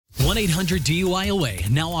1-800-DUI-OA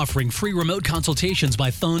now offering free remote consultations by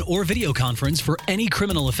phone or video conference for any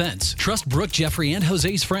criminal offense. Trust Brooke, Jeffrey, and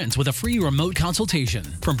Jose's friends with a free remote consultation.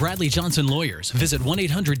 From Bradley Johnson Lawyers, visit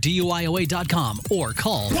 1-800-DUIOA.com or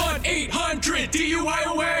call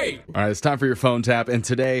 1-800-DUIOA. All right, it's time for your phone tap. And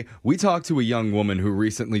today we talked to a young woman who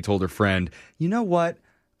recently told her friend, you know what?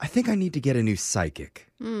 I think I need to get a new psychic.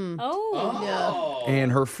 Oh.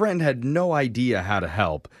 And her friend had no idea how to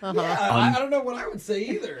help. Yeah, I don't know what I would say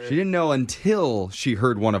either. She didn't know until she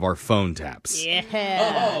heard one of our phone taps.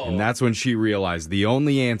 Oh. And that's when she realized the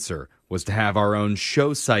only answer was to have our own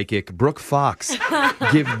show psychic, Brooke Fox,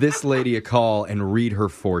 give this lady a call and read her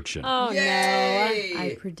fortune. Oh, Yay. no.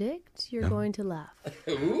 I predict you're going to laugh.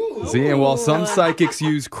 Ooh. See, and while some psychics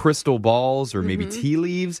use crystal balls or maybe tea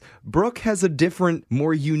leaves, Brooke has a different,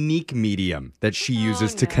 more unique medium that she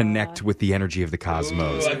uses to connect with the energy of the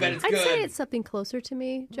cosmos. Ooh, I bet it's I'd good. say it's something closer to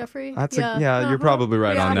me, Jeffrey. That's you're probably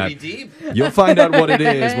right Yeah. on that. Pretty deep. You'll find out what it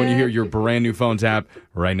is when you hear your brand new phone tap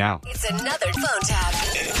right now. It's another phone tap.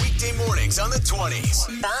 Weekday mornings on the 20s.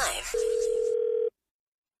 5.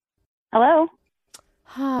 Hello.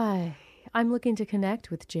 Hi. I'm looking to connect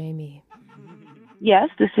with Jamie. Yes,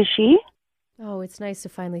 this is she. Oh, it's nice to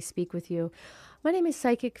finally speak with you. My name is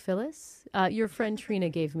Psychic Phyllis. Your friend Trina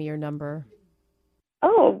gave me your number.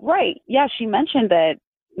 Oh, right. Yeah, she mentioned that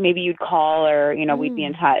maybe you'd call or, we'd be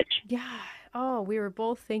in touch. Yeah. Oh, we were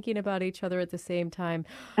both thinking about each other at the same time.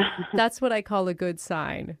 That's what I call a good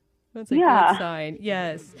sign. That's a Yeah. good sign.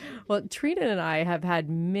 Yes. Well, Trina and I have had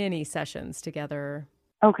many sessions together.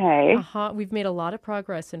 Okay. We've made a lot of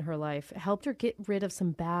progress in her life. Helped her get rid of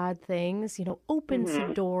some bad things, open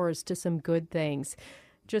some doors to some good things.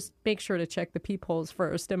 Just make sure to check the peepholes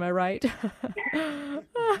first. Am I right?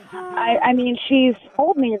 I mean, she's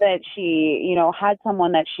told me that she, had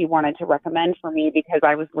someone that she wanted to recommend for me because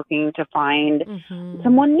I was looking to find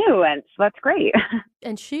someone new, and so that's great.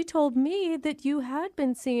 And she told me that you had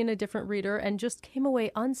been seeing a different reader and just came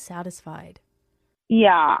away unsatisfied.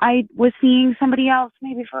 Yeah, I was seeing somebody else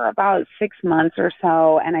maybe for about 6 months or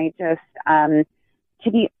so, and I just, to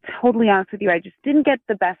be totally honest with you, I just didn't get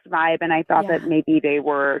the best vibe, and I thought that maybe they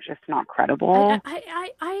were just not credible.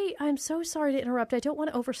 I'm so sorry to interrupt. I don't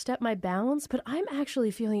want to overstep my bounds, but I'm actually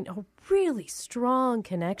feeling a really strong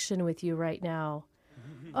connection with you right now.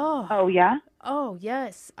 Oh, yeah? Oh,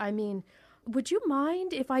 yes. I mean, would you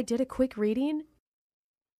mind if I did a quick reading?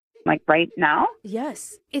 Like right now?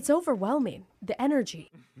 Yes. It's overwhelming, the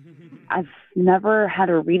energy. I've never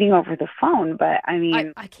had a reading over the phone, but I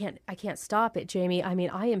mean... I can't stop it, Jamie. I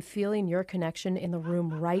mean, I am feeling your connection in the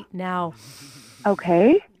room right now.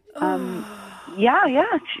 Okay. Yeah,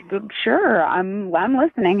 sure. I'm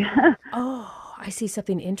listening. Oh, I see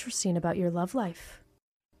something interesting about your love life.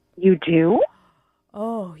 You do?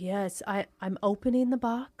 Oh, yes. I'm opening the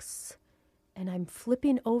box, and I'm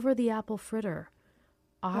flipping over the apple fritter.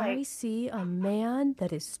 I see a man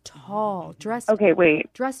that is tall, dressed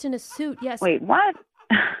in a suit. Yes. Wait, what?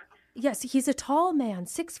 Yes, he's a tall man,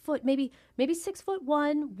 6 foot, maybe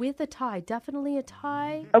 6'1", with a tie. Definitely a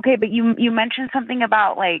tie. Okay, but you mentioned something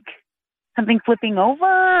about like something flipping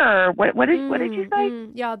over, or what did you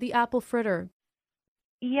say? Yeah, the apple fritter.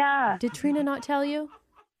 Yeah. Did Trina not tell you?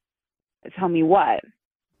 Tell me what?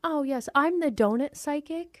 Oh, yes, I'm the donut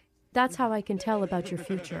psychic. That's how I can tell about your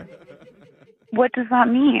future. What does that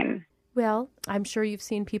mean? Well, I'm sure you've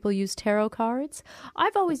seen people use tarot cards.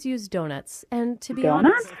 I've always used donuts, and to be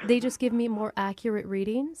honest, they just give me more accurate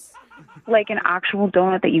readings. Like an actual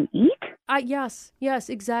donut that you eat? Yes,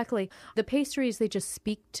 exactly. The pastries, they just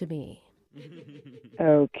speak to me.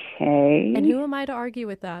 Okay. And who am I to argue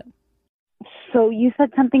with that? So you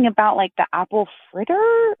said something about like the apple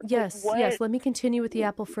fritter? Yes, let me continue with the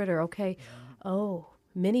apple fritter, okay? Oh,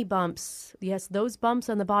 mini bumps. Yes, those bumps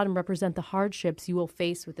on the bottom represent the hardships you will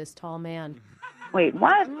face with this tall man. Wait,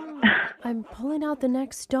 what? I'm pulling out the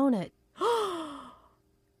next donut.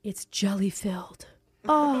 It's jelly-filled.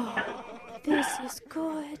 Oh, this is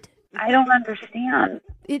good. I don't understand.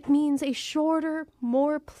 It means a shorter,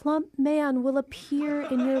 more plump man will appear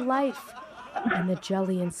in your life. And the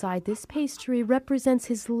jelly inside this pastry represents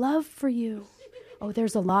his love for you. Oh,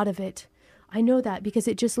 there's a lot of it. I know that because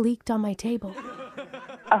it just leaked on my table.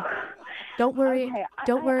 Oh. Don't worry. Okay,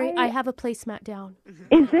 Don't worry. I have a placemat down.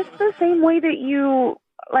 Is this the same way that you,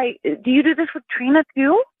 do you do this with Trina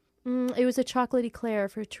too? It was a chocolate eclair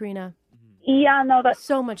for Trina. Yeah, no, that's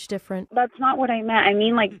so much different. That's not what I meant. I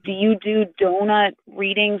mean, do you do donut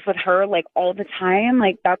readings with her, all the time?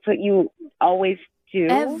 That's what you always do?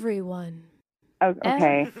 Everyone. Oh,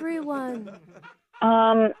 okay. Everyone.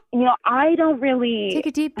 I don't really Take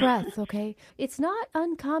a deep breath, okay? It's not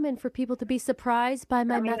uncommon for people to be surprised by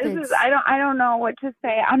my methods. I don't know what to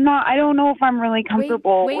say. I don't know if I'm really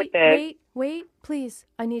comfortable with this. Wait, please.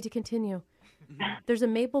 I need to continue. There's a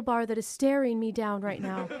maple bar that is staring me down right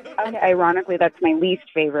now. Okay, ironically, that's my least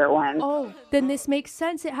favorite one. Oh, then this makes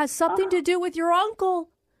sense. It has something to do with your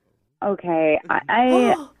uncle. Okay,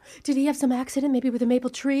 Did he have some accident, maybe with a maple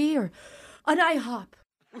tree or an IHOP?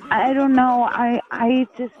 I don't know.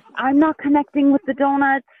 I'm not connecting with the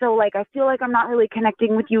donuts, so like I feel like I'm not really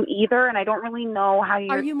connecting with you either, and I don't really know how you.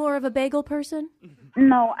 Are you more of a bagel person?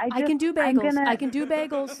 No, I can do bagels. I can do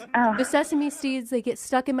bagels. The sesame seeds, they get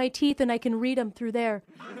stuck in my teeth, and I can read them through there.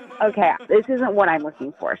 Okay, this isn't what I'm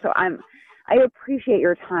looking for. So I appreciate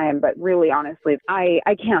your time, but really, honestly, I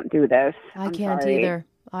can't do this. I can't either.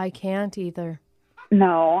 I can't either.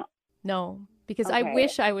 No. Because I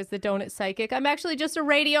wish I was the donut psychic. I'm actually just a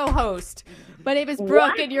radio host. My name is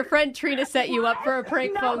Brooke, and your friend Trina set you up for a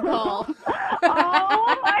prank phone call.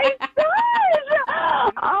 Oh, my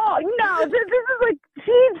gosh. Oh, no. This is like,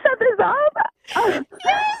 she set this up?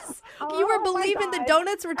 Yes. You were believing the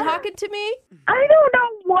donuts were talking to me? I don't know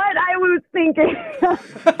what I was thinking.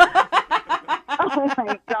 Oh,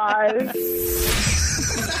 my gosh.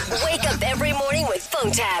 Wake up every morning with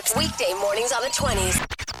phone taps. Weekday mornings on the 20s.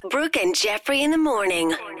 Brooke and Jeffrey in the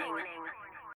morning.